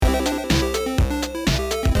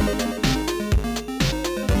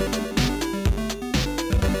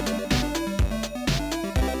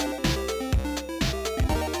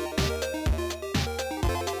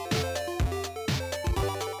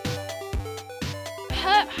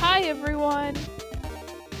Hi everyone.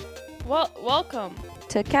 Welcome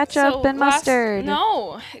to Ketchup and Mustard.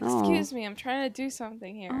 Excuse me. I'm trying to do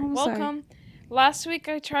something here. Oh, I'm welcome. sorry. Last week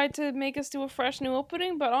I tried to make us do a fresh new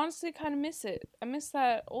opening, but honestly I kind of miss it. I miss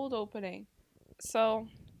that old opening. So,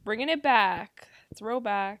 bringing it back.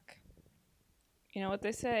 Throwback. You know what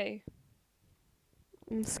they say.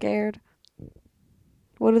 I'm scared.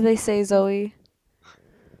 What do they say, Zoe?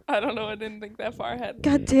 I don't know. I didn't think that far ahead.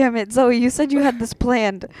 God damn it, Zoe. You said you had this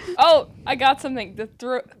planned. Oh, I got something. The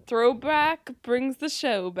throwback brings the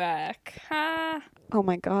show back. Ha. Oh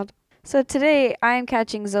my god. So today I am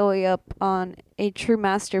catching Zoe up on a true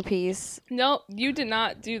masterpiece. No, you did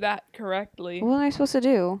not do that correctly. What am I supposed to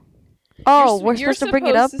do? Oh, we're supposed to bring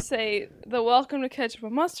it up? You're supposed to say the welcome to Ketchup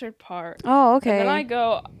and Mustard part. Oh, okay. And then I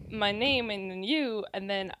go my name and then you and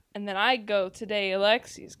then I go today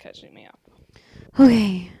Alexi's catching me up.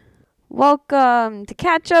 Okay. Welcome to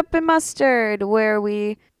Ketchup and Mustard, where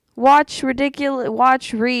we read,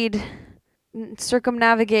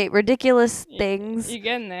 circumnavigate ridiculous things. You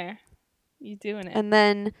getting there. You doing it. And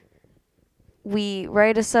then we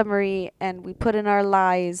write a summary and we put in our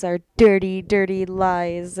lies, our dirty, dirty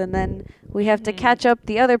lies. And then we have to catch up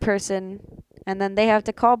the other person. And then they have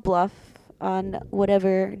to call bluff on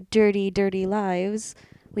whatever dirty, dirty lies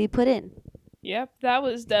we put in. Yep, that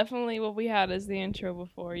was definitely what we had as the intro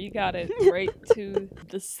before. You got it right to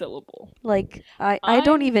the syllable. Like, I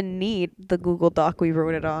don't even need the Google Doc we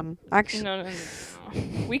wrote it on. Actually, No.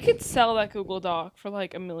 We could sell that Google Doc for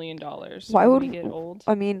like $1 million. Why would we get old?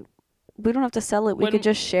 I mean, we don't have to sell it. We could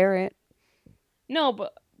just share it. No,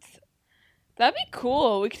 but that'd be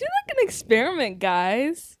cool. We could do like an experiment,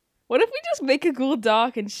 guys. What if we just make a Google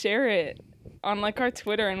Doc and share it on like our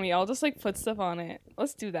Twitter and we all just like put stuff on it?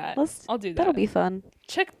 Let's do that. I'll do that. That'll be fun.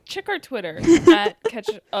 Check our Twitter at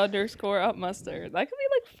 _upmustard. That could be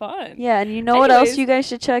like fun. Yeah, and you know what else you guys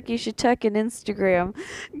should check? You should check an Instagram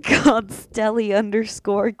called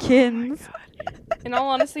Stelly_Kins. In all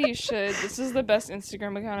honesty, you should. This is the best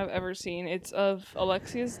Instagram account I've ever seen. It's of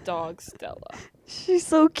Alexia's dog, Stella. She's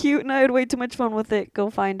so cute, and I had way too much fun with it. Go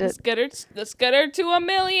find it. Let's get her to 1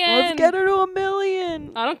 million. Let's get her to 1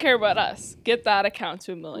 million. I don't care about us. Get that account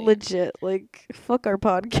to 1 million. Legit. Like, fuck our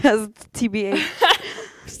podcast, TBH.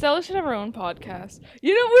 Stella should have her own podcast.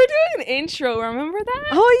 You know, we're doing an intro. Remember that?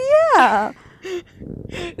 Oh, yeah.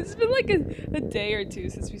 It's been like a day or two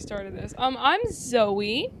since we started this. I'm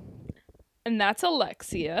Zoe, and that's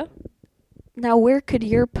Alexia. Now, where could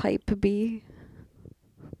your pipe be?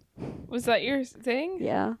 Was that your thing?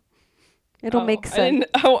 Yeah. It'll make sense.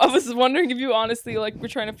 I was wondering if you honestly like were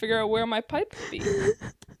trying to figure out where my pipe would be.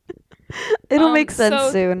 It'll make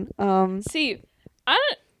sense soon. See,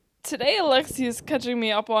 today Alexia's catching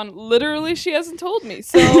me up on literally she hasn't told me.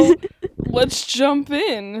 So let's jump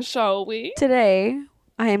in, shall we? Today,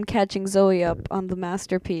 I am catching Zoe up on the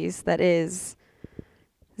masterpiece that is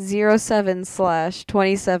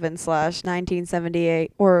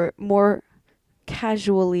 07/27/1978, or more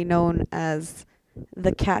casually known as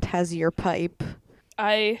The Cat Has Your Pipe.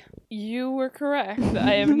 You were correct.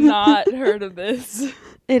 I have not heard of this.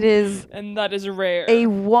 It is, and that is rare, a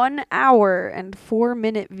 1 hour and 4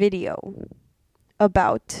 minute video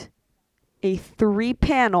about a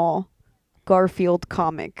 3-panel Garfield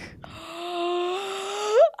comic.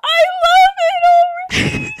 I love it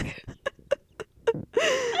already.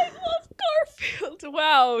 I love Garfield.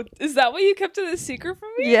 Wow. Is that why you kept it a secret from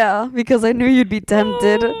me? Yeah, because I knew you'd be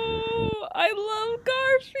tempted. Oh, I love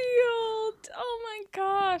Garfield. Oh my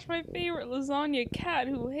gosh, my favorite lasagna cat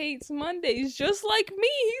who hates Mondays just like me.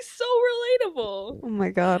 He's so relatable. Oh my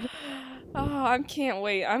god. Oh, I can't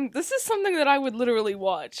wait. This is something that I would literally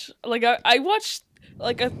watch. Like I watched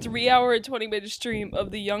like a 3-hour and 20-minute stream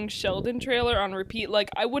of the Young Sheldon trailer on repeat. Like,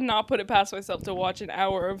 I would not put it past myself to watch an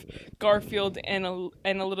hour of Garfield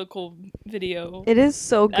analytical video. It is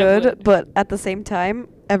so good, but at the same time,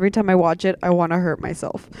 every time I watch it, I want to hurt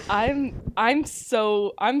myself. I'm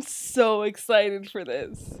so excited for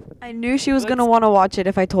this. I knew she was gonna want to watch it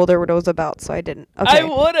if I told her what it was about, so I didn't. Okay. I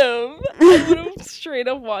would have straight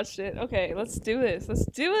up watched it. Okay, let's do this. Let's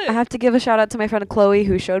do it. I have to give a shout out to my friend Chloe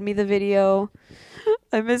who showed me the video.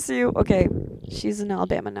 I miss you. Okay, she's in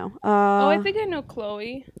Alabama now. I think I know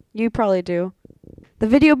Chloe. You probably do. The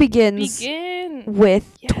video begins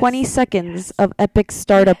with 20 seconds of epic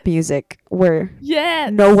startup music where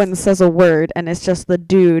no one says a word, and it's just the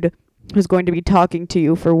dude who's going to be talking to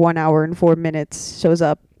you for 1 hour and 4 minutes shows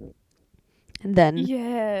up. And then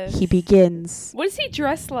he begins. What is he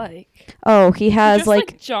dressed like? Oh, he has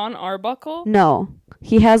like John Arbuckle? No.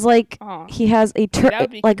 He has a burgundy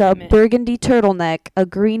turtleneck, a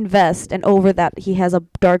green vest, and over that he has a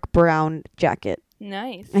dark brown jacket.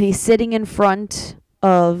 Nice. And he's sitting in front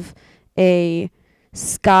of a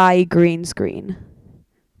sky green screen.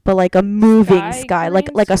 But like a moving sky,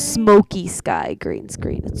 like a smoky sky green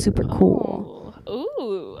screen. It's super cool.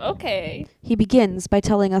 Ooh, okay. He begins by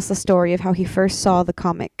telling us the story of how he first saw the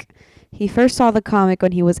comic. He first saw the comic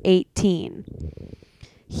when he was 18.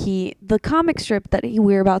 The comic strip that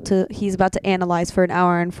he's about to analyze for an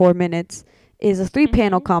hour and 4 minutes is a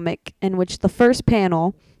 3-panel comic in which the first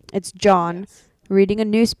panel, it's John reading a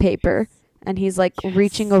newspaper, and he's like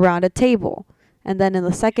reaching around a table. And then in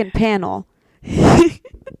the second panel, he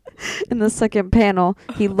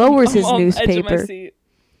lowers his newspaper.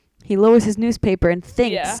 He lowers his newspaper and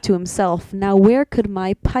thinks to himself, now where could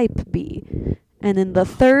my pipe be? And in the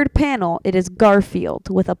third panel, it is Garfield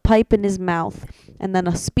with a pipe in his mouth and then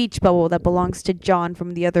a speech bubble that belongs to John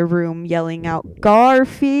from the other room yelling out,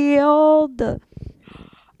 Garfield!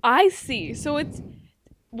 I see. So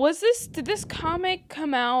did this comic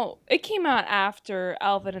come out? It came out after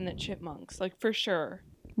Alvin and the Chipmunks, like for sure.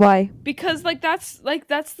 Why? Because that's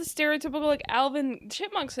the stereotypical like Alvin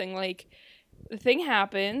Chipmunks thing. Like the thing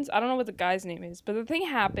happens. I don't know what the guy's name is, but the thing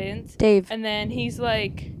happens. Dave. And then he's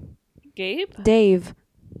like, Gabe? Dave.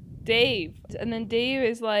 And then Dave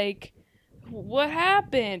is like, what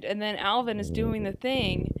happened? And then Alvin is doing the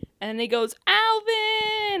thing. And then he goes,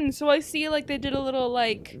 Alvin! So I see like they did a little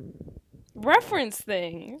like reference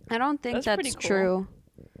thing. I don't think that's true.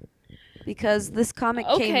 Because this comic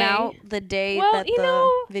came out the day that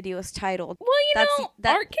the video is titled. Well,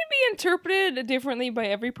 art can be interpreted differently by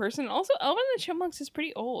every person. Also, Alvin and the Chipmunks is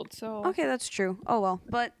pretty old, so... Okay, that's true. Oh, well.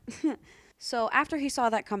 But, so after he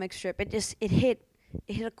saw that comic strip, it hit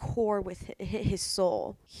a core with it hit his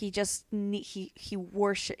soul. He just, he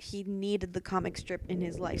needed the comic strip in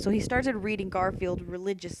his life. So he started reading Garfield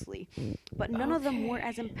religiously. But none of them were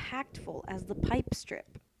as impactful as the pipe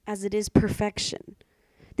strip, as it is perfection.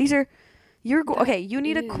 These are... you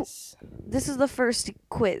need this is the first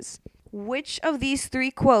quiz. Which of these 3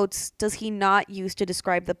 quotes does he not use to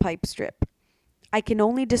describe the pipe strip? I can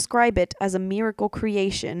only describe it as a miracle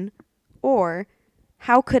creation, or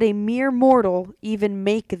how could a mere mortal even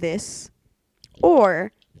make this,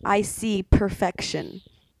 or I see perfection.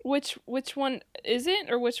 Which one isn't,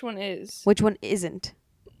 or which one is? Which one isn't?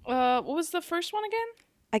 What was the first one again?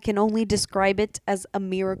 I can only describe it as a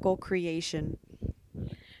miracle creation.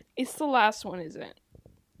 It's the last one, isn't it?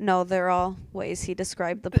 No, they're all ways he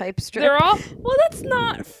described the pipe strip. They're all... Well, that's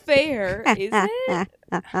not fair, is it?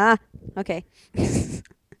 Okay.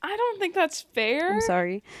 I don't think that's fair. I'm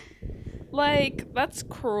sorry. Like, that's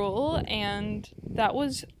cruel, and that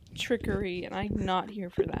was trickery, and I'm not here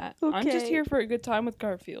for that. Okay. I'm just here for a good time with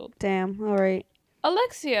Garfield. Damn, alright.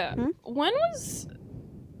 Alexia, when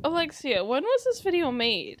was this video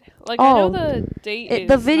made? Like, I know the date is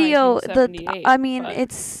the video,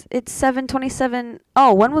 it's 7/27.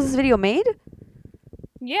 Oh, when was this video made?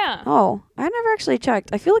 Yeah. Oh, I never actually checked.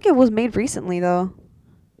 I feel like it was made recently, though.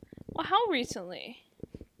 Well, how recently?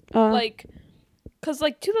 Because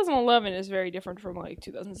 2011 is very different from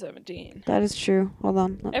 2017. That is true. Hold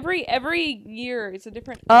on. Every year it's a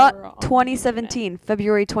different era. 2017,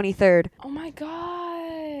 February 23rd. Oh my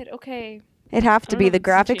god. Okay. It'd have to be. The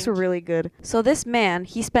graphics were really good. So this man,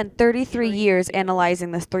 he spent 33 years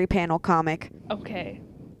analyzing this 3-panel comic. Okay.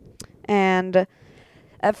 And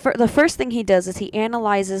the first thing he does is he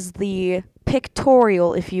analyzes the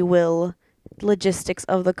pictorial, if you will, logistics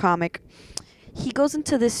of the comic. He goes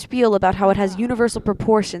into this spiel about how it has universal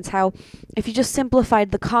proportions, how if you just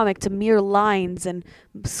simplified the comic to mere lines and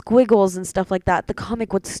squiggles and stuff like that, the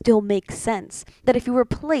comic would still make sense. That if you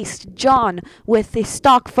replaced John with a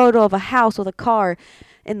stock photo of a house with a car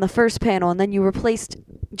in the first panel, and then you replaced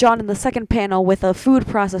John in the second panel with a food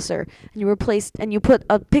processor, and you put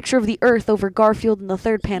a picture of the Earth over Garfield in the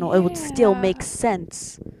third panel, it would still make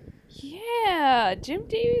sense. Yeah, Jim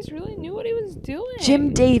Davis really knew what he was doing.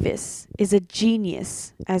 Jim Davis is a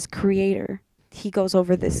genius as creator. He goes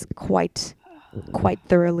over this quite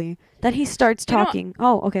thoroughly. Then he starts talking.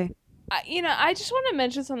 Okay. I just want to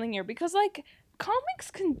mention something here because comics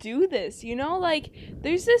can do this.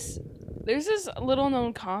 There's this little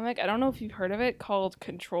known comic. I don't know if you've heard of it called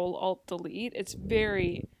Control Alt Delete. It's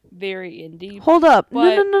very, very indie. Hold up!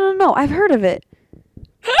 No! I've heard of it.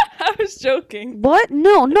 I was joking. What?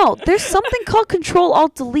 No. There's something called Control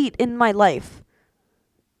Alt Delete in my life.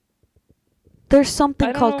 There's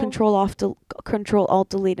something called Control Alt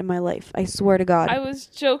Delete in my life. I swear to God. I was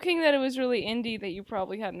joking that it was really indie, that you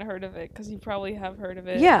probably hadn't heard of it, because you probably have heard of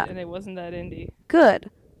it. Yeah. And it wasn't that indie.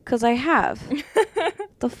 Good, because I have.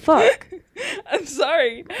 The fuck? I'm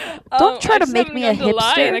sorry. Don't try to make me a hipster.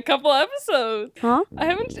 Lie in a couple episodes. Huh?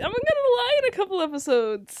 I'm gonna lie in a couple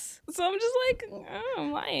episodes. So I'm just like, oh,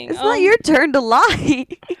 I'm lying. It's not your turn to lie.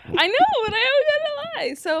 I know, but I am gonna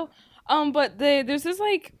lie. So, but there's this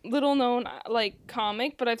like little known like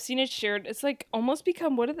comic, but I've seen it shared. It's like almost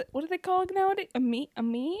become what are they called nowadays? A meme?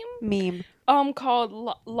 Meme.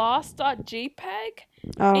 Called lost.jpg.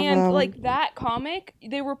 Oh, and like that comic,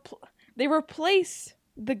 they replace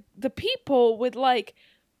the people with like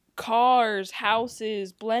cars,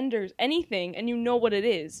 houses, blenders, anything, and you know what it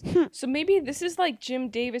is. So maybe this is like Jim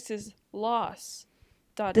Davis's Lost.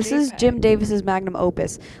 This is Jim Davis's magnum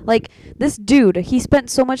opus. Like, this dude, he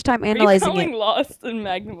spent so much time analyzing it. Are you calling Lost and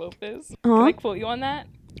magnum opus? Huh? Can I quote you on that?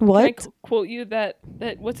 What? Can I quote you that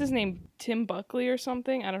what's his name? Tim Buckley or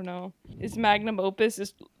something? I don't know. His magnum opus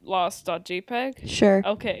is Lost.jpg? Sure.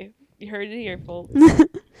 Okay. You heard it here, folks.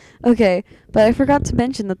 Okay, but I forgot to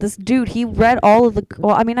mention that this dude, he read all of the...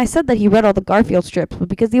 Well, I mean, I said that he read all the Garfield strips, but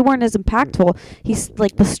because they weren't as impactful,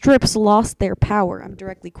 the strips lost their power. I'm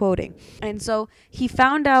directly quoting. And so he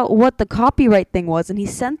found out what the copyright thing was, and he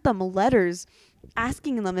sent them letters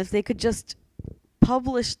asking them if they could just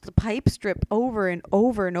publish the pipe strip over and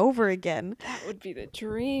over and over again. That would be the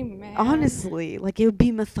dream, man. Honestly, like, it would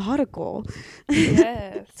be methodical.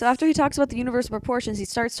 Yes. So after he talks about the universal proportions, he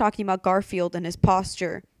starts talking about Garfield and his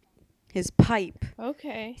posture, his pipe.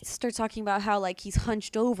 Okay. He starts talking about how, like, he's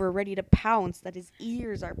hunched over, ready to pounce, that his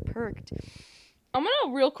ears are perked. I'm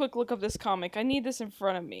gonna real quick look up this comic. I need this in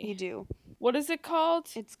front of me. You do. What is it called?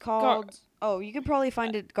 It's called... you could probably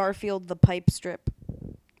find it Garfield the Pipe Strip.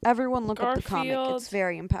 Everyone look up the comic. It's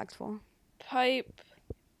very impactful. Pipe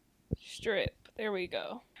strip. There we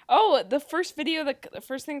go. Oh, the first thing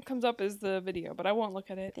that comes up is the video, but I won't look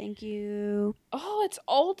at it. Thank you. Oh, it's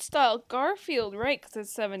old style Garfield, right? Because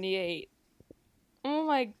it's 78. Oh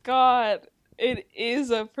my god. It is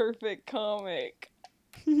a perfect comic.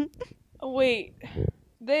 Wait.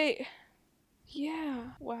 Yeah.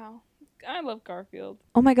 Wow. I love Garfield.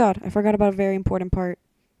 Oh my god. I forgot about a very important part.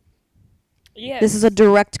 Yes. This is a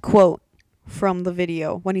direct quote from the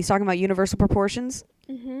video when he's talking about universal proportions.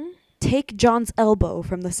 Mm-hmm. Take John's elbow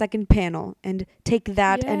from the second panel and take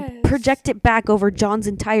that and project it back over John's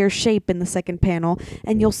entire shape in the second panel,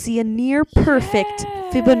 and you'll see a near perfect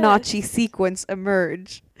Fibonacci sequence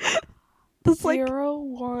emerge. That's 0,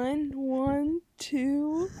 1, 1,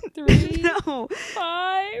 2, 3, no.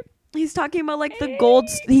 5. He's talking about like the gold.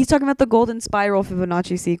 He's talking about the golden spiral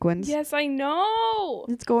Fibonacci sequence. Yes, I know.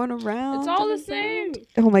 It's going around. It's all the same.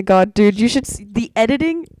 Oh my god, dude! You should see. The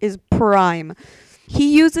editing is prime.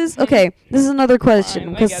 He uses. Okay, this is another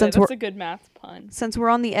question because that's a good math pun. Since we're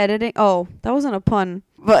on the editing. Oh, that wasn't a pun.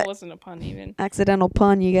 But that wasn't a pun even. Accidental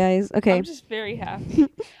pun, you guys. Okay. I'm just very happy.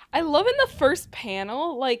 I love in the first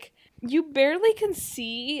panel, like, you barely can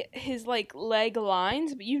see his, like, leg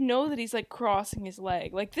lines, but you know that he's, like, crossing his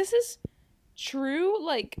leg. Like, this is true,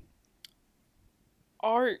 like,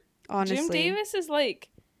 art. Honestly. Jim Davis is, like,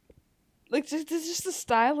 this is just the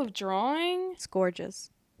style of drawing. It's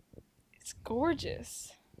gorgeous. It's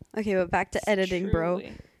gorgeous. Okay, but back to editing, bro.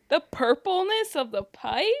 The purpleness of the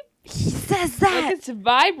pipe? He says that! Like, it's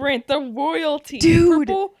vibrant, the royalty. Dude!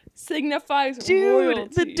 Purple signifies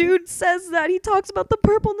royalty. The dude says that. He talks about the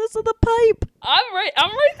purpleness of the pipe. I'm right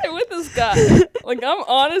there with this guy. Like, I'm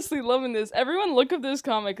honestly loving this. Everyone look up this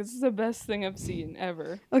comic. This is the best thing I've seen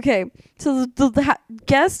ever. Okay, so the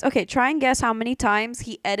guess. Okay, try and guess how many times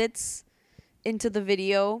he edits into the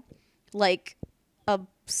video, like a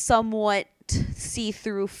somewhat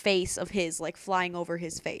see-through face of his, like flying over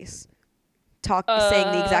his face,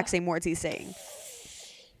 saying the exact same words he's saying.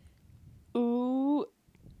 Ooh,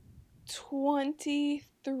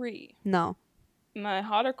 23. No. Am I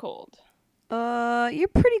hot or cold? You're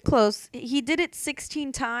pretty close. He did it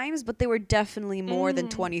 16 times, but they were definitely more than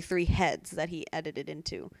 23 heads that he edited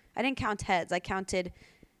into. I didn't count heads. I counted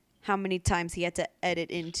how many times he had to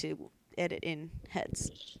edit in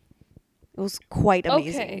heads. It was quite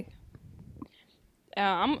amazing. Okay.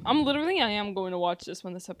 I am going to watch this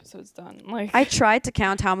when this episode's done. Like, I tried to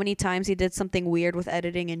count how many times he did something weird with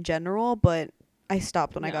editing in general, but I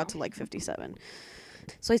stopped when I got to like 57.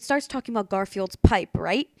 So he starts talking about Garfield's pipe,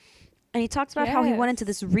 right? And he talks about how he went into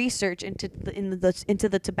this research into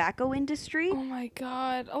the tobacco industry. Oh my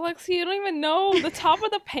god, Alexia, you don't even know the top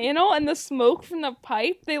of the panel and the smoke from the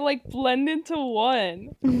pipe. They like blend into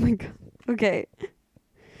one. Oh my god. Okay.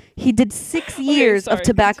 He did 6 years of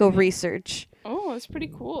tobacco research. Oh, that's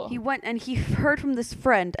pretty cool. He went and he heard from this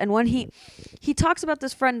friend, and when he talks about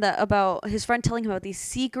this friend about his friend telling him about these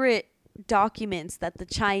secret documents that the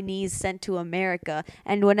Chinese sent to America,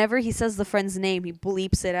 and whenever he says the friend's name, he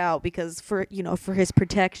bleeps it out because for his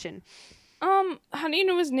protection. How do you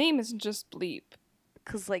know his name isn't just bleep?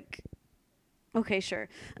 'Cause okay, sure.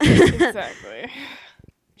 Exactly.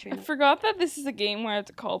 I forgot that this is a game where I have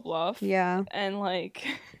to call bluff. Yeah. And I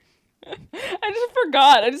just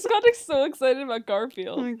forgot. I just got so excited about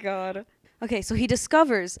Garfield. Oh my god. Okay, so he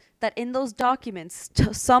discovers that in those documents,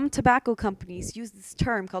 some tobacco companies use this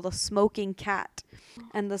term called a smoking cat.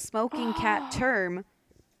 And the smoking cat term...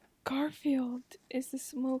 Garfield is the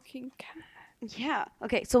smoking cat. Yeah.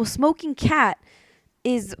 Okay, so smoking cat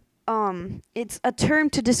is, it's a term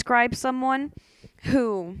to describe someone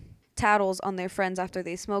who tattles on their friends after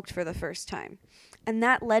they smoked for the first time. And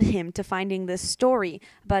that led him to finding this story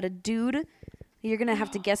about a dude. You're going to have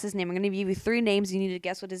to guess his name. I'm going to give you 3 names. You need to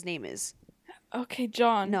guess what his name is. Okay,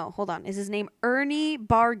 John. No, hold on. Is his name Ernie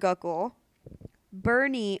Barguckle,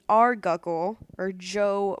 Bernie Arguckle, or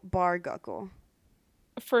Joe Barguckle?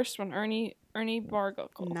 First one, Ernie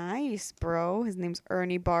Barguckle. Nice, bro. His name's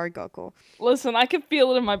Ernie Barguckle. Listen, I can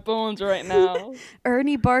feel it in my bones right now.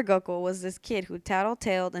 Ernie Barguckle was this kid who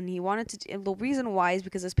tattletailed, and he wanted to... the reason why is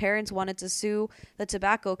because his parents wanted to sue the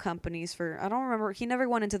tobacco companies for... I don't remember. He never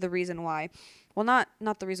went into the reason why. Well,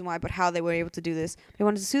 not the reason why, but how they were able to do this. They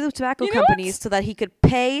wanted to sue the tobacco companies so that he could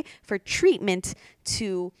pay for treatment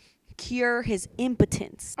to cure his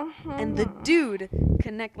impotence. And the dude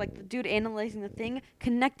the dude analyzing the thing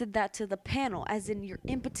connected that to the panel, as in your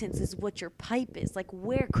impotence is what your pipe is. Like,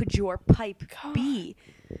 where could your pipe be?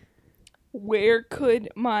 Where could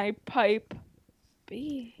my pipe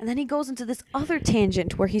be? And then he goes into this other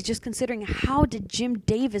tangent where he's just considering, how did Jim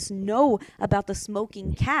Davis know about the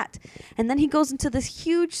smoking cat? And then he goes into this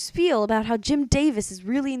huge spiel about how Jim Davis is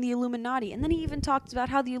really in the Illuminati. And then he even talks about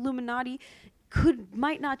how the Illuminati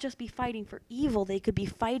might not just be fighting for evil, they could be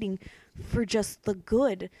fighting for just the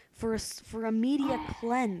good, for a media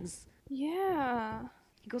cleanse. Yeah.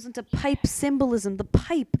 He goes into pipe symbolism. The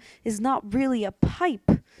pipe is not really a pipe.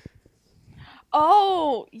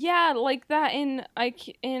 Oh, yeah, like that in I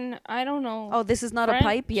don't know. Oh, this is not French? a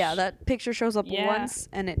pipe? Yeah, that picture shows up once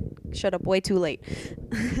and it showed up way too late.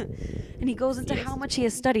 And he goes into how much he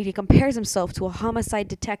has studied. He compares himself to a homicide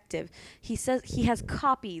detective. He says he has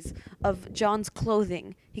copies of John's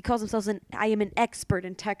clothing. He calls himself I am an expert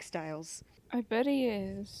in textiles. I bet he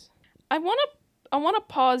is. I want to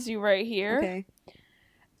pause you right here. Okay.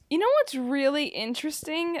 You know what's really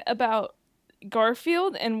interesting about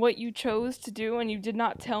Garfield and what you chose to do and you did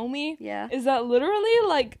not tell me? Yeah. Is that literally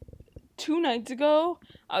 2 nights ago,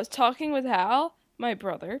 I was talking with Hal, my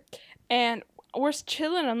brother, and we're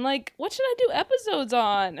chilling. I'm like, what should I do episodes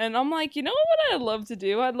on? And I'm like, you know what I'd love to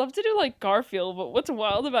do? I'd love to do Garfield, but what's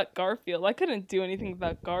wild about Garfield? I couldn't do anything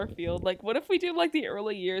about Garfield. What if we do the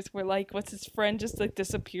early years where what's his friend just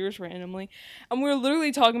disappears randomly? And we're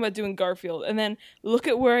literally talking about doing Garfield, and then look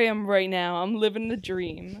at where I am right now. I'm living the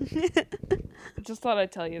dream. Just thought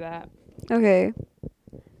I'd tell you that. Okay.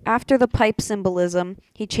 After the pipe symbolism,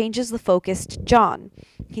 he changes the focus to John.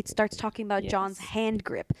 He starts talking about John's hand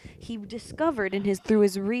grip. He discovered through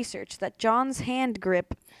his research that John's hand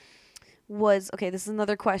grip was... Okay, this is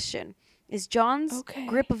another question. Is John's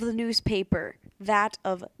grip of the newspaper that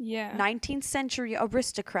of 19th century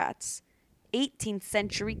aristocrats, 18th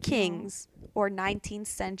century kings, or 19th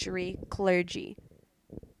century clergy?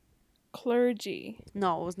 Clergy.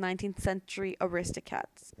 No, it was 19th century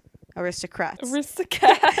aristocrats. Aristocrats.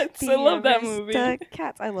 I love that movie.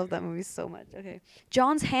 Aristocrats. I love that movie so much. Okay.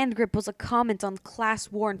 John's hand grip was a comment on class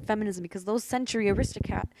war and feminism because those century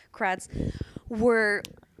aristocrats were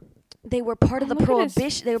part of the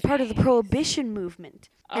prohibition. They were part of the prohibition movement.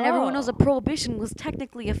 And everyone knows that prohibition was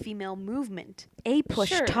technically a female movement.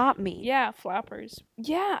 A-Push taught me. Yeah, flappers.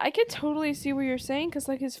 Yeah, I could totally see what you're saying because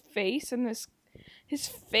his face and his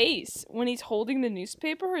face when he's holding the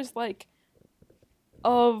newspaper is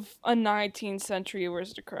of a 19th century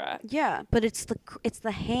aristocrat. Yeah, but it's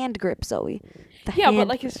the hand grip, Zoe.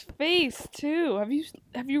 But his face too.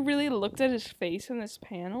 Have you really looked at his face in this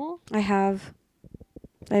panel? I have.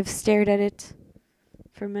 I've stared at it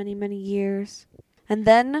for many, many years. And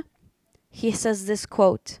then he says this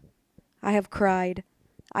quote, I have cried.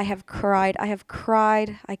 I have cried. I have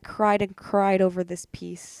cried. I cried and cried over this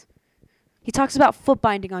piece. He talks about foot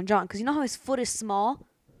binding on John because you know how his foot is small?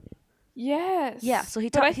 Yes. Yeah, so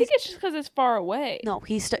but I think it's just because it's far away. No,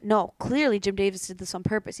 clearly Jim Davis did this on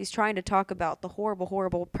purpose. He's trying to talk about the horrible,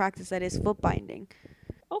 horrible practice that is foot binding.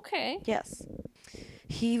 Okay. Yes.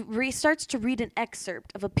 He starts to read an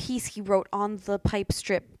excerpt of a piece he wrote on the pipe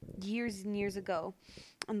strip years and years ago.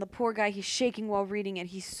 And the poor guy, he's shaking while reading it.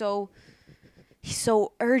 He's so He's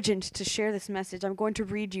so urgent to share this message. I'm going to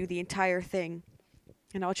read you the entire thing,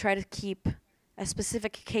 and I'll try to keep a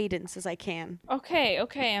specific cadence as I can.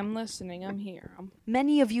 Okay, I'm listening. I'm here.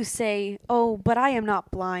 Many of you say, "Oh, but I am not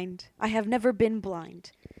blind. I have never been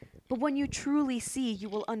blind." But when you truly see, you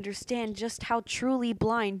will understand just how truly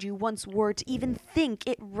blind you once were to even think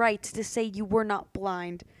it right to say you were not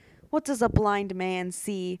blind. What does a blind man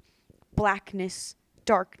see? Blackness,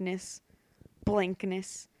 darkness,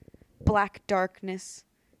 blankness, black darkness,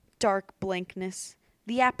 dark blankness,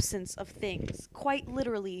 the absence of things, quite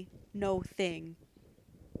literally no thing,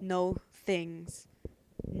 no things,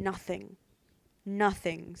 nothing,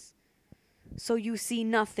 nothings. So you see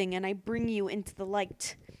nothing, and I bring you into the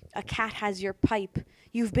light. A cat has your pipe.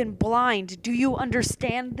 You've been blind. Do you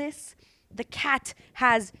understand this? The cat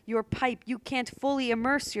has your pipe. You can't fully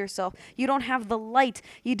immerse yourself. You don't have the light.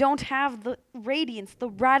 You don't have the radiance, the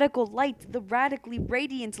radical light, the radically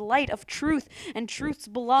radiant light of truth and truth's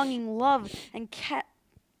belonging love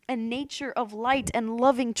and nature of light and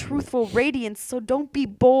loving truthful radiance. So don't be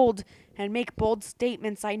bold and make bold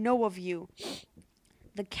statements. I know of you.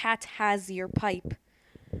 The cat has your pipe.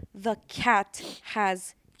 The cat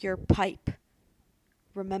has your pipe.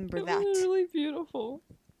 Remember that. That was really beautiful.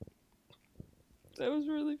 That was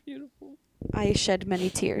really beautiful. I shed many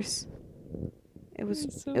tears. It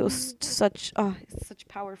was such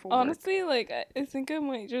powerful honestly work. Like I think I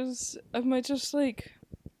might just like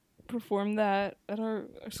perform that at our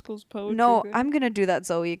school's poetry. No, I'm gonna do that,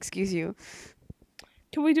 Zoe. Excuse you.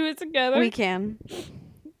 Can we do it together? We can.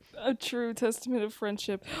 A true testament of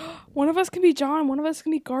friendship. One of us can be John. One of us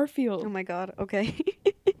can be Garfield. Oh my god. Okay.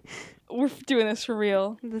 We're doing this for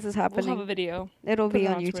real. This is happening. We'll have a video. It'll be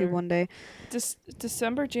on YouTube Twitter one day.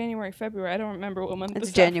 December, January, February. I don't remember what month.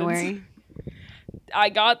 It's January. I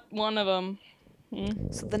got one of them.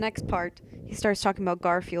 So the next part, he starts talking about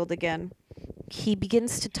Garfield again. He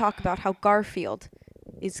begins to talk about how Garfield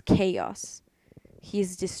is chaos. He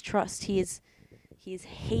is distrust. He is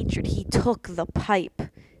hatred. He took the pipe.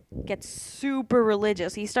 Gets super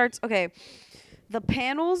religious. He starts, the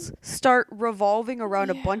panels start revolving around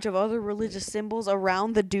a bunch of other religious symbols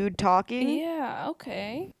around the dude talking. Yeah,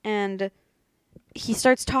 okay. And he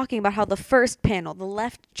starts talking about how the first panel, the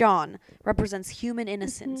left John, represents human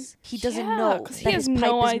innocence. He doesn't know that his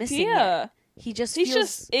pipe is missing yet. He's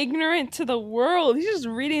just ignorant to the world. He's just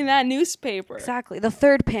reading that newspaper. Exactly. The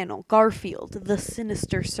third panel, Garfield, the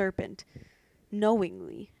sinister serpent,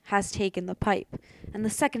 knowingly has taken the pipe. And the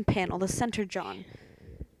second panel, the center John,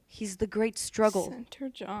 he's the great struggle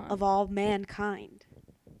of all mankind.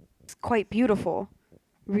 It's quite beautiful,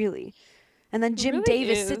 really. And then Jim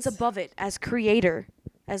Davis sits above it as creator,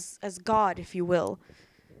 as God, if you will.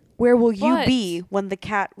 Where will you be when the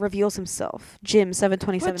cat reveals himself? Jim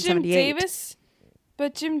 72778.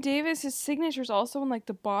 But Jim Davis, his signature is also in like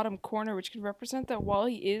the bottom corner, which could represent that while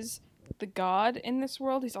he is the God in this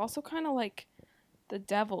world, he's also kind of like the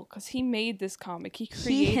devil, because he made this comic. He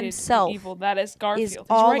created himself evil. That is Garfield. Is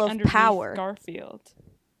all of power. Garfield.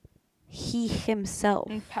 He himself.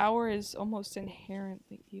 And power is almost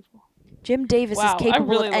inherently evil. Jim Davis is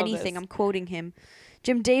capable of anything. I'm quoting him.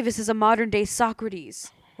 Jim Davis is a modern-day Socrates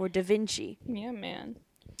or Da Vinci. Yeah, man.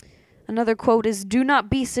 Another quote is, "Do not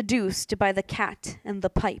be seduced by the cat and the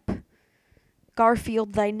pipe.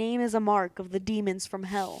 Garfield, thy name is a mark of the demons from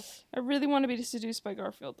hell." I really want to be seduced by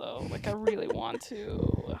Garfield, though. Like, I really want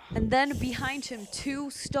to. And then behind him, two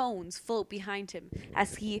stones float behind him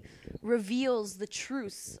as he reveals the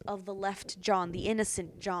truths of the left John, the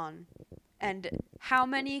innocent John. And how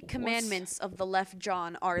many commandments of the left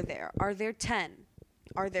John are there? Are there 10?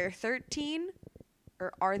 Are there 13?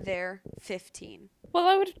 Or are there 15? Well,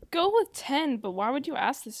 I would go with 10, but why would you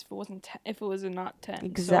ask this if it wasn't if it was not 10?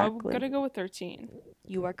 Exactly. So I'm gonna go with 13.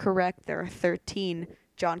 You are correct. There are 13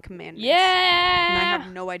 John commandments. Yeah. And I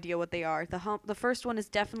have no idea what they are. The first one is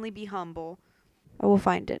definitely be humble. I will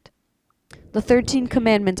find it. The 13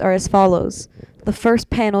 commandments are as follows. The first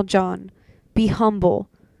panel, John. Be humble.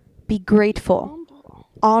 Be grateful.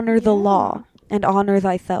 Honor the law and honor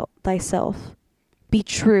thyself. Be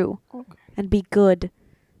true and be good,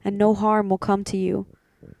 and no harm will come to you.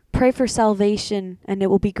 Pray for salvation, and it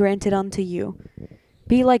will be granted unto you.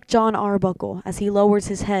 Be like John Arbuckle as he lowers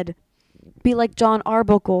his head. Be like John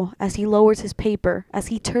Arbuckle as he lowers his paper, as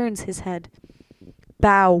he turns his head.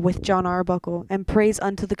 Bow with John Arbuckle, and praise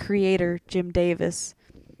unto the Creator, Jim Davis,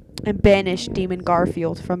 and banish Demon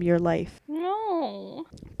Garfield from your life. No.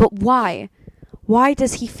 But why? Why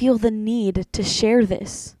does he feel the need to share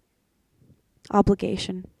this?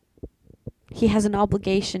 Obligation. He has an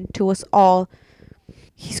obligation to us all.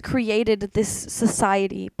 He's created this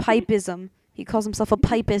society, pipeism. He calls himself a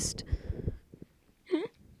pipist.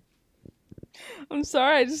 I'm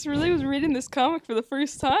sorry, I just really was reading this comic for the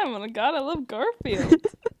first time, and God, I love Garfield.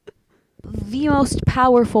 The most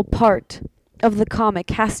powerful part of the comic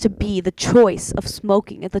has to be the choice of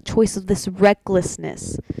smoking and the choice of this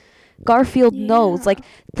recklessness. Garfield knows, like,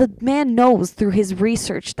 the man knows through his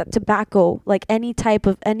research that tobacco, like any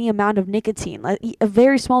amount of nicotine, like a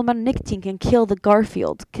very small amount of nicotine can kill the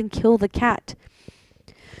Garfield, can kill the cat.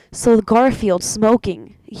 So the Garfield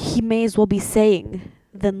smoking, he may as well be saying,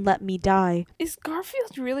 then let me die. Is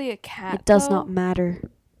Garfield really a cat? It does not matter.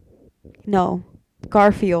 No.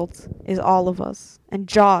 Garfield is all of us. And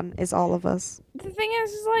John is all of us. The thing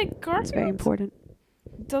is like, Garfield... It's very important.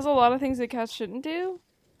 Does a lot of things that cats shouldn't do.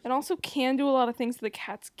 And also can do a lot of things that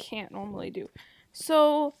cats can't normally do.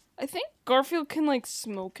 So, I think Garfield can, like,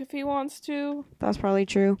 smoke if he wants to. That's probably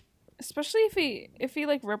true. Especially if he,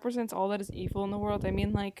 like, represents all that is evil in the world. I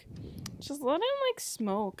mean, like, just let him, like,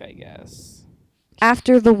 smoke, I guess.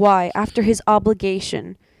 After his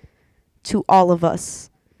obligation to all of us,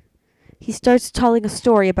 he starts telling a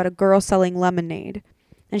story about a girl selling lemonade.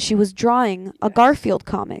 And she was drawing a Garfield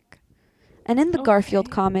comic. And in the Garfield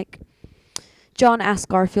comic, John asks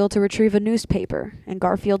Garfield to retrieve a newspaper, and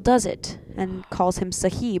Garfield does it, and calls him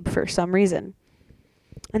Sahib for some reason.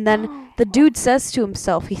 And then the dude says to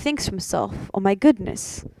himself, he thinks to himself, oh my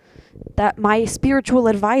goodness, that my spiritual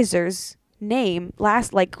advisor's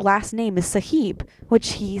last name is Sahib,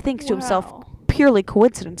 which he thinks to himself, purely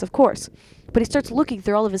coincidence, of course. But he starts looking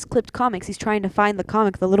through all of his clipped comics. He's trying to find the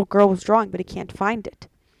comic the little girl was drawing, but he can't find it.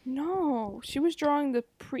 No, she was drawing the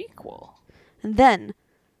prequel. And then,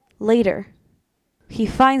 later, he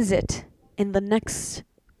finds it in the next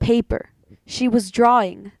paper. She was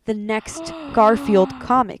drawing the next Garfield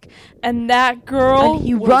comic. And that girl And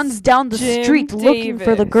he runs down the street looking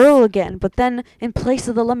for the girl again. But then, in place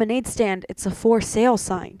of the lemonade stand, it's a for sale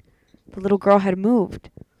sign. The little girl had moved.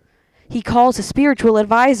 He calls a spiritual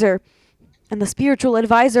advisor, and the spiritual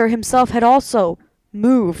advisor himself had also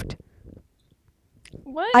moved.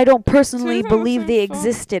 What? I don't personally believe they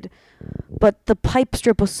existed, but the pipe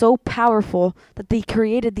strip was so powerful that they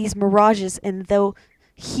created these mirages, and though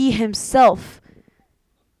he himself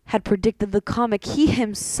had predicted the comic, he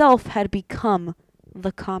himself had become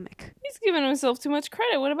the comic. He's giving himself too much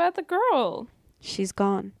credit. What about the girl? She's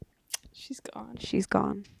gone. She's gone. She's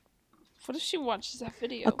gone. What if she watches that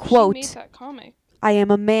video? A quote. She made that comic. I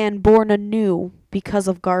am a man born anew because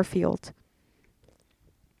of Garfield.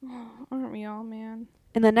 Aren't we all, man?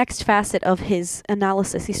 In the next facet of his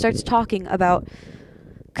analysis, he starts talking about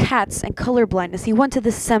cats and colorblindness. He went to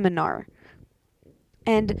this seminar,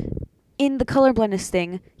 and in the colorblindness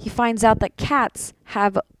thing, he finds out that cats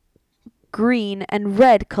have green and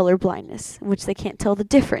red colorblindness, in which they can't tell the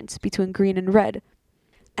difference between green and red.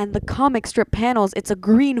 And the comic strip panels, it's a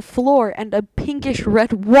green floor and a pinkish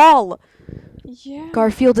red wall. Yeah.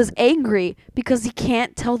 Garfield is angry because he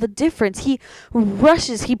can't tell the difference. He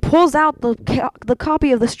rushes, he pulls out the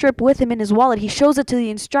copy of the strip with him in his wallet. He shows it to the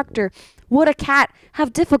instructor. Would a cat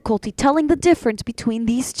have difficulty telling the difference between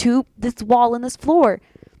these two, this wall and this floor?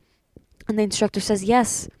 And the instructor says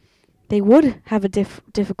yes, they would have a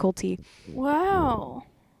difficulty. Wow.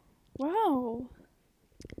 Wow.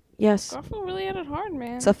 Yes. Garfield really had it hard,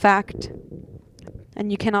 man. It's a fact.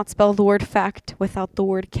 And you cannot spell the word fact without the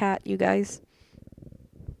word cat, you guys.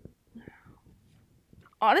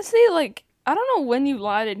 Honestly, like, I don't know when you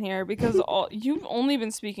lied in here because you've only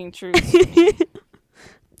been speaking truth.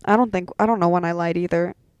 I don't know when I lied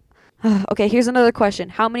either. Okay, here's another question.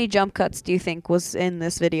 How many jump cuts do you think was in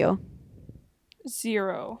this video?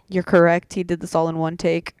 0. You're correct. He did this all in one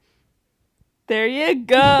take. There you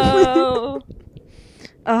go.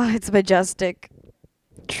 It's majestic.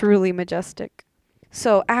 Truly majestic.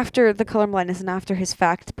 So after the colorblindness and after his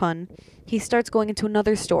fact pun, he starts going into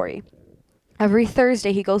another story. Every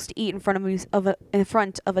Thursday, he goes to eat in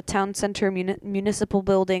front of a town center municipal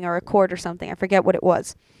building or a court or something. I forget what it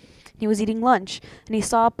was. He was eating lunch, and he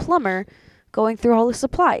saw a plumber going through all his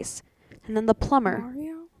supplies. And then the plumber,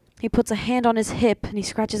 he puts a hand on his hip, and he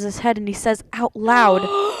scratches his head, and he says out loud,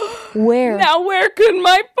 where? Now where could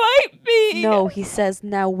my pipe be? No, he says,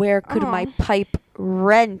 now where could my pipe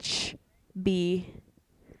wrench be?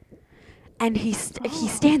 And he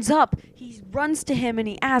stands up. He runs to him and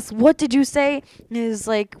he asks, what did you say? And he's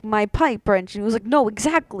like, my pipe wrench. And he was like, no,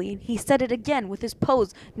 exactly. And he said it again with his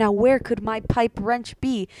pose. Now, where could my pipe wrench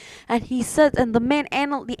be? And he says, and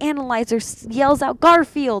the analyzer yells out,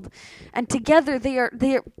 Garfield. And together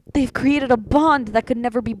they've created a bond that could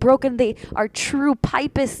never be broken. They are true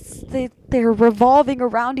pipists. They're revolving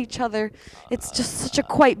around each other. It's just such a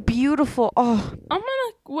quite beautiful. Oh. I'm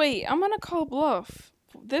gonna call bluff.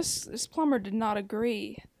 This plumber did not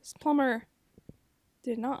agree. This plumber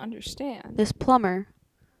did not understand. This plumber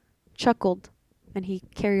chuckled, and he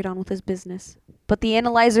carried on with his business. But the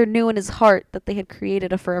analyzer knew in his heart that they had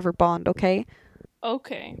created a forever bond, okay?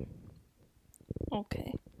 Okay.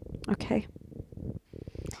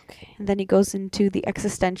 And then he goes into the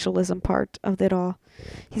existentialism part of it all.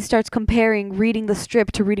 He starts comparing reading the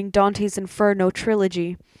strip to reading Dante's Inferno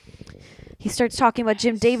trilogy. He starts talking about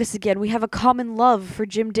Jim Davis again. We have a common love for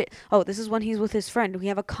this is when he's with his friend. We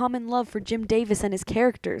have a common love for Jim Davis and his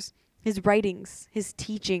characters, his writings, his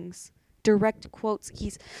teachings, direct quotes.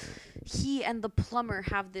 He and the plumber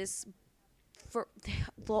have this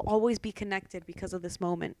they'll always be connected because of this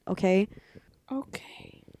moment, okay?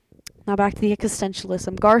 Okay. Now back to the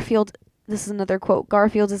existentialism. Garfield, this is another quote.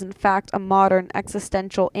 Garfield is in fact a modern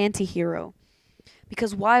existential anti-hero.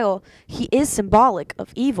 Because while he is symbolic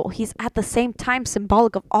of evil, he's at the same time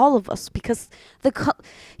symbolic of all of us because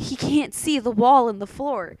he can't see the wall and the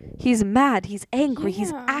floor. He's mad, he's angry,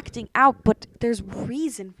 he's acting out, but there's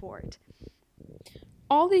reason for it.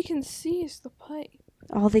 All they can see is the pipe.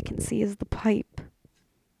 All they can see is the pipe.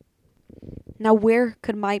 Now where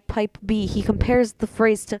could my pipe be? He compares the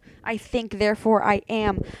phrase to I think, therefore I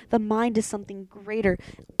am. The mind is something greater.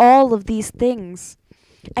 All of these things.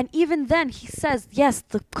 And even then he says, yes,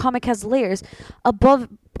 the comic has layers. Above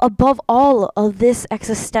all of this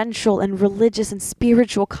existential and religious and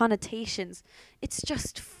spiritual connotations, it's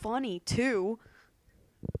just funny too.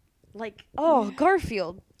 Like, oh,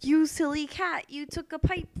 Garfield, you silly cat, you took a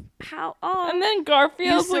pipe. How? Oh. And then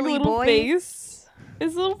Garfield's like little face.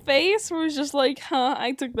 His little face was just like, huh,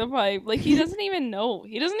 I took the pipe. Like, he doesn't even know.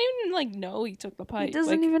 He doesn't even, like, know he took the pipe. He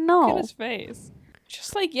doesn't even know. Look at his face.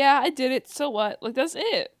 Just like, yeah, I did it. So what? Like, that's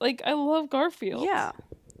it. Like, I love Garfield. Yeah.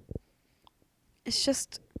 It's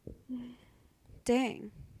just, dang.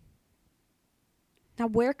 Now,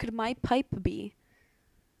 where could my pipe be?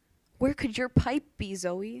 Where could your pipe be,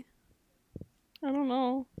 Zoe? I don't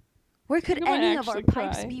know. Where could any of our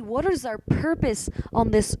pipes be? What is our purpose on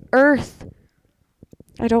this earth?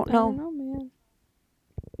 I don't know. I don't know, man.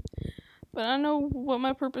 But I know what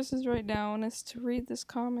my purpose is right now, and it's to read this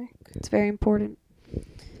comic. It's very important.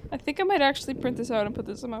 I think I might actually print this out and put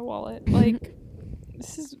this in my wallet. Like,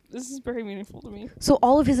 this is very meaningful to me. So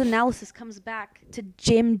all of his analysis comes back to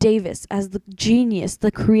Jim Davis as the genius,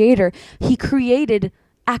 the creator. He created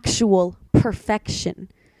actual perfection.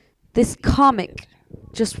 This comic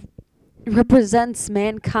just represents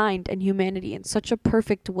mankind and humanity in such a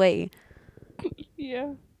perfect way.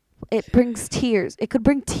 Yeah. It brings tears. It could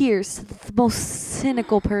bring tears to the most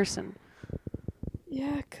cynical person.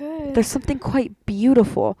 Yeah, it could. There's something quite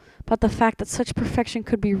beautiful about the fact that such perfection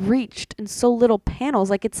could be reached in so little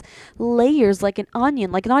panels. Like, it's layers, like an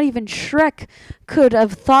onion. Like, not even Shrek could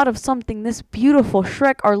have thought of something this beautiful.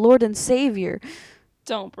 Shrek, our Lord and Savior.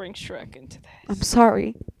 Don't bring Shrek into this. I'm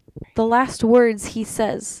sorry. The last words he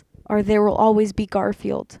says are, there will always be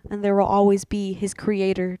Garfield, and there will always be his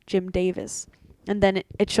creator, Jim Davis. And then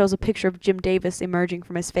it shows a picture of Jim Davis emerging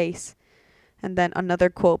from his face. And then another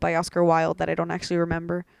quote by Oscar Wilde that I don't actually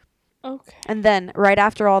remember. Okay. And then, right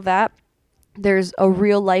after all that, there's a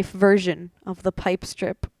real-life version of the pipe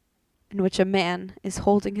strip in which a man is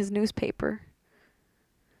holding his newspaper.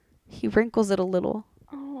 He wrinkles it a little.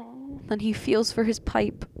 Oh. Then he feels for his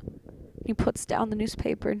pipe. He puts down the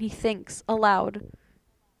newspaper and he thinks aloud,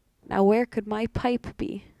 now where could my pipe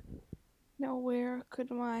be? Now where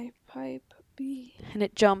could my pipe be? And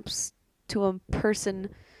it jumps to a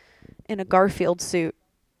person in a Garfield suit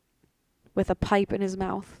with a pipe in his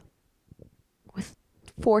mouth with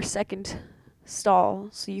 4-second stall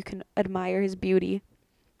so you can admire his beauty.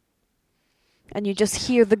 And you just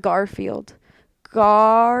hear the Garfield.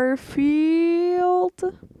 Garfield.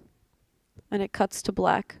 And it cuts to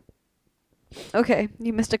black. Okay,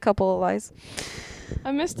 you missed a couple of lies.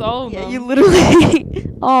 I missed all of them. Yeah, you literally...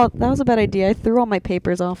 Oh, that was a bad idea. I threw all my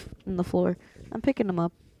papers off on the floor. I'm picking them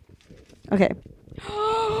up. Okay.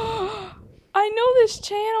 I know this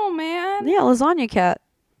channel, man. Yeah, Lasagna Cat.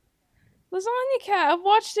 Lasagna Cat. I've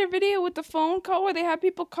watched their video with the phone call where they have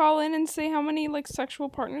people call in and say how many like sexual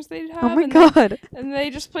partners they'd have. Oh my god. And they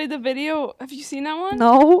just played the video. Have you seen that one?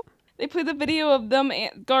 No. They played the video of them,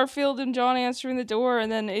 Garfield and John answering the door,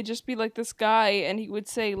 and then it'd just be like this guy, and he would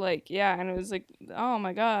say like, yeah, and it was like, oh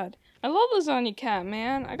my god. I love Lasagna Cat,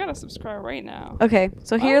 man. I gotta subscribe right now. Okay,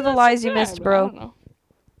 so here are the lies you missed, bro. I don't know.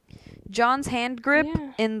 John's hand grip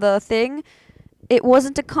in the thing, it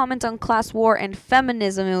wasn't a comment on class war and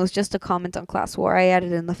feminism, it was just a comment on class war. I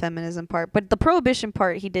added in the feminism part, but the prohibition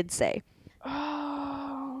part he did say.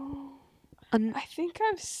 Oh. I think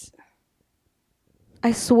I've...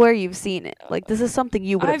 I swear you've seen it. Like, this is something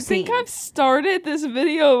you would have seen. I think I've started this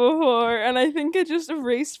video before, and I think it just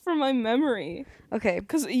erased from my memory. Okay.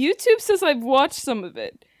 Because YouTube says I've watched some of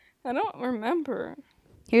it. I don't remember.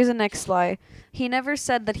 Here's the next lie. He never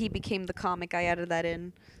said that he became the comic. I added that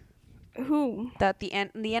in. Who? That the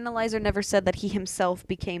analyzer never said that he himself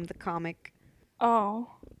became the comic. Oh.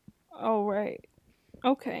 Oh, right.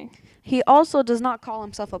 Okay. He also does not call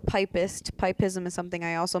himself a pipist. Pipism is something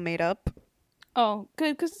I also made up. Oh,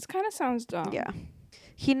 good, because it kind of sounds dumb. Yeah.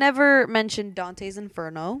 He never mentioned Dante's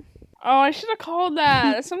Inferno. Oh, I should have called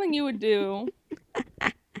that. That's something you would do.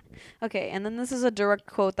 Okay, and then this is a direct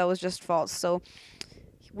quote that was just false. So,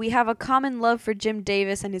 we have a common love for Jim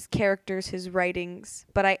Davis and his characters, his writings,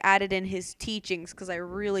 but I added in his teachings because I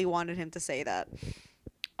really wanted him to say that.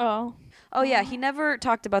 Oh. Oh, yeah, he never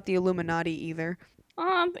talked about the Illuminati either. You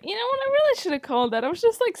know what? I really should have called that. I was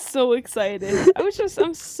just like so excited. I'm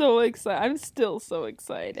so excited. I'm still so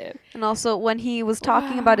excited. And also, when he was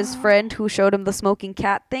talking about his friend who showed him the smoking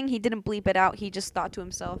cat thing, he didn't bleep it out. He just thought to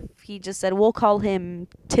himself, he just said, we'll call him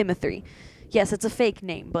Timothy. Yes, it's a fake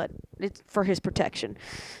name, but it's for his protection.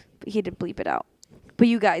 But he didn't bleep it out. But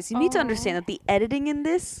you guys, you need to understand that the editing in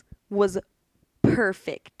this was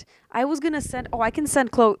perfect. I was gonna send. Oh, I can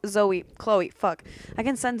send Zoe. Fuck. I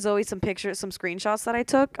can send Zoe some pictures, some screenshots that I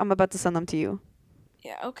took. I'm about to send them to you.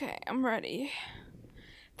 Yeah. Okay. I'm ready.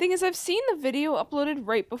 Thing is, I've seen the video uploaded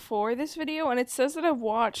right before this video, and it says that I've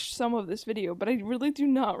watched some of this video, but I really do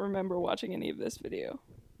not remember watching any of this video.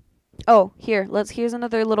 Oh, here's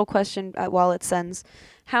another little question while it sends.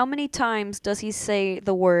 How many times does he say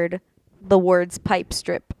the words pipe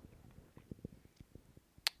strip?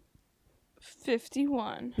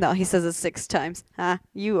 51. No, he says it 6 times.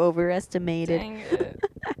 You overestimated. Dang it.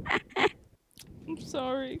 I'm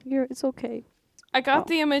sorry. It's okay. I got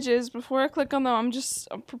the images. Before I click on them,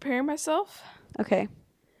 I'm preparing myself. Okay.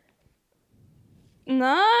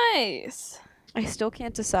 Nice. I still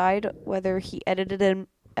can't decide whether he edited them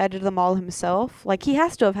all himself. Like, he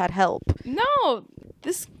has to have had help. No,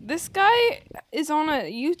 this guy is on a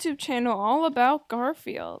YouTube channel all about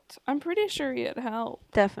Garfield. I'm pretty sure he had help.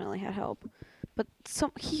 Definitely had help. But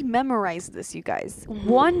he memorized this, you guys.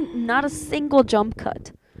 Not a single jump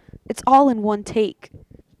cut. It's all in one take.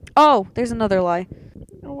 Oh, there's another lie.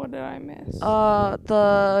 What did I miss?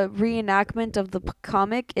 The reenactment of the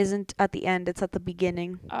comic isn't at the end, it's at the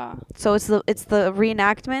beginning. So it's the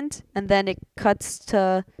reenactment, and then it cuts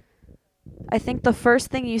to, I think the first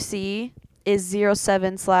thing you see is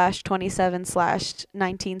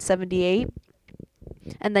 07/27/1978.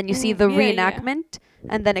 And then you see the reenactment,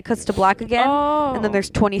 and then it cuts to black again, and then there's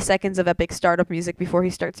 20 seconds of epic startup music before he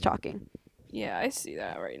starts talking. Yeah, I see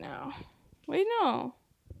that right now. Wait, no.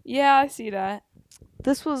 Yeah, I see that.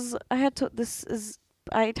 I had to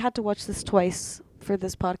watch this twice for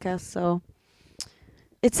this podcast, so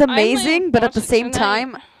it's amazing, but at the same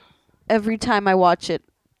time, every time I watch it,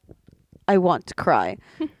 I want to cry.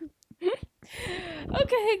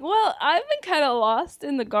 Okay, well, I've been kind of lost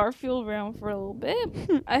in the Garfield realm for a little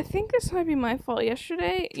bit. I think this might be my fault.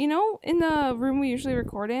 Yesterday, in the room we usually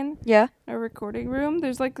record in, our recording room,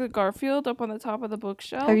 there's like the Garfield up on the top of the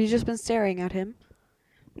bookshelf. Have you just been staring at him?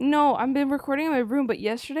 No, I've been recording in my room, but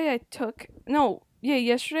yesterday I took him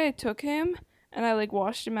and I like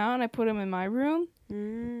washed him out and I put him in my room.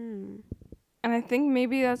 And I think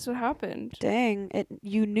maybe that's what happened. Dang,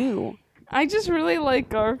 you knew. I just really like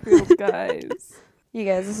Garfield, guys. You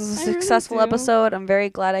guys, this is a successful episode. I'm very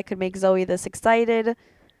glad I could make Zoe this excited.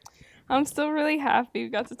 I'm still really happy we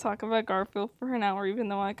got to talk about Garfield for an hour, even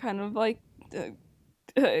though I kind of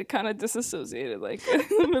disassociated like in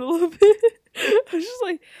the middle of it. I was just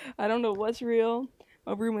like, I don't know what's real.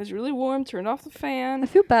 My room is really warm. Turned off the fan. I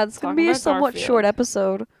feel bad. It's gonna be a somewhat short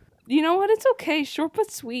episode. You know what? It's okay. Short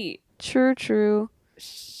but sweet. True.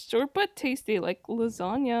 Short but tasty, like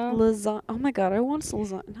lasagna. Oh my god, I want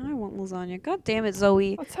lasagna. Now I want lasagna. God damn it,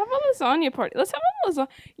 Zoe. Let's have a lasagna party. Let's have a lasagna.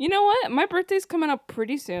 You know what? My birthday's coming up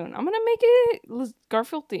pretty soon. I'm gonna make it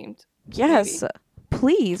Garfield themed. Yes, maybe.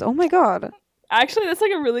 Please. Oh my god. Actually, that's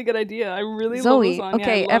like a really good idea. I really Zoe, love lasagna.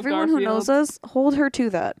 Okay, everyone Garfield. Who knows us, hold her to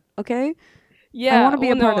that, okay? Yeah, I want to be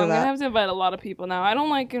a part of that. I'm gonna have to invite a lot of people now. I don't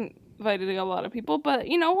like inviting a lot of people, but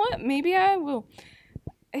you know what? Maybe I will.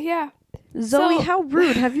 Yeah. Zoe, how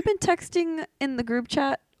rude. Have you been texting in the group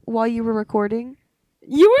chat while you were recording?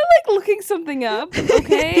 You were like looking something up,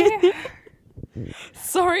 okay?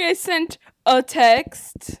 Sorry, I sent a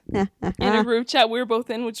text in a group chat we were both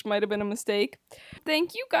in, which might have been a mistake.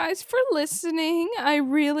 Thank you guys for listening. I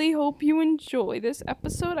really hope you enjoy this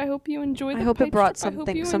episode. I hope you enjoyed the I hope it brought some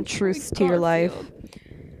truth to your life.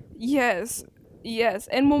 Yes. Yes,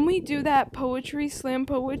 and when we do that poetry, slam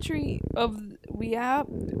poetry of We App,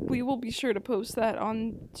 we will be sure to post that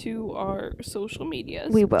onto our social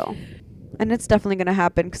medias. We will. And it's definitely going to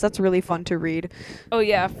happen because that's really fun to read. Oh,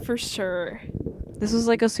 yeah, for sure. This was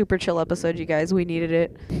like a super chill episode, you guys. We needed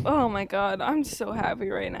it. Oh my god, I'm so happy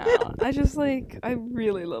right now. I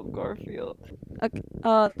really love Garfield. Okay.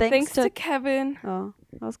 Thanks to Kevin. Oh,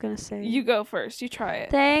 I was going to say. You go first. You try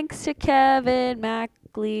it. Thanks to Kevin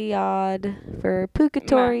MacLeod for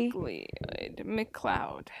Purgatory.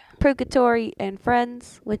 McLeod. Purgatory and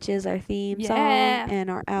Friends, which is our theme song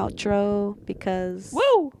and our outro because...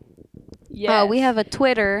 Woo! Yeah. We have a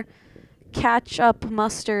Twitter... Catch Up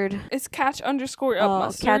Mustard. It's catch_up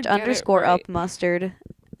mustard. Catch_up mustard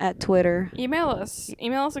at Twitter. Email us.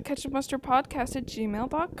 Email us at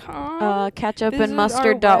catchupmustardpodcast@gmail.com.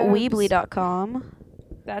 Catchupandmustard.weebly.com.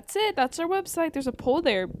 That's it. That's our website. There's a poll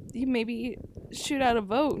there. You maybe shoot out a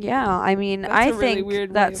vote. Yeah, I mean, I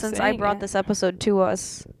think that since I brought this episode to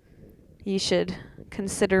us, you should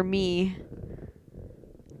consider me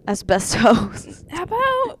as best host. How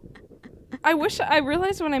about... I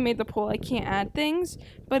realized when I made the poll I can't add things,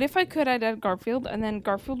 but if I could, I'd add Garfield, and then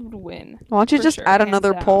Garfield would win. Why don't you just add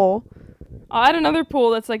another poll? I'll add another poll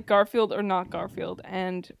that's like Garfield or not Garfield,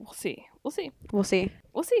 and we'll see. We'll see. We have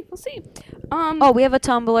a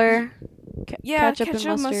Tumblr. Ketchup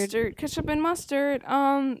and Mustard. Ketchup and Mustard.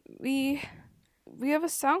 We have a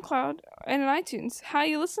SoundCloud and an iTunes. How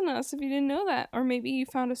you listen to us if you didn't know that, or maybe you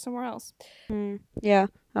found us somewhere else. Yeah,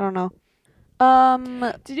 I don't know.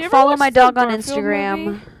 Did you ever follow my dog on Garfield Instagram,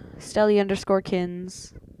 movie?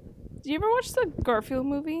 Stelly_Kins. Did you ever watch the Garfield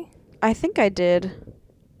movie? I think I did.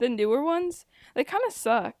 The newer ones? They kind of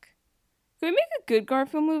suck. Can we make a good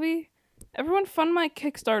Garfield movie? Everyone fund my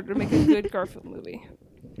Kickstarter to make a good Garfield movie.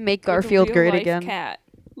 Make Garfield great again. Cat.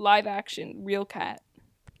 Live action. Real cat.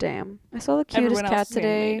 Damn. I saw the cutest cat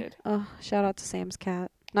today. Animated. Oh, shout out to Sam's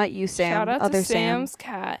cat. Not you, Sam. Shout out other to Sam. Sam's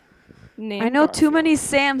cat. I know Garfield. too many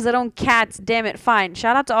Sams that own cats. Damn it. Fine.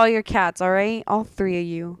 Shout out to all your cats, alright? All 3 of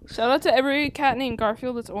you. Shout out to every cat named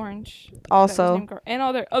Garfield that's orange. Also. And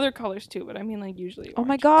other colors too, but I mean like usually orange. Oh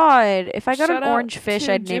my god. If I got Shout an orange fish,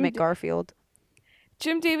 I'd name it Garfield.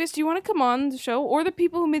 Jim Davis, do you want to come on the show? Or the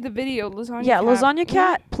people who made the video, Lasagna Cat? Yeah, Lasagna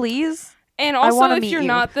Cat, please. And also, if you're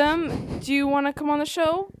not them, do you want to come on the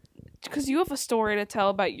show? Because you have a story to tell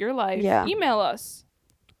about your life. Yeah. Email us.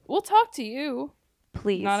 We'll talk to you.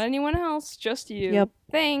 Please. Not anyone else, just you. Yep.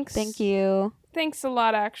 Thanks. Thank you. Thanks a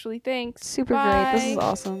lot, actually. Thanks. Super Bye. great. This is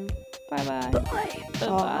awesome. Bye-bye. Bye.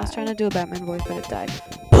 Oh, I was trying to do a Batman voice, but it died.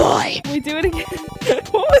 Bye. We do it again.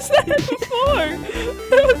 What was that before?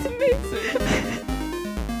 That was amazing.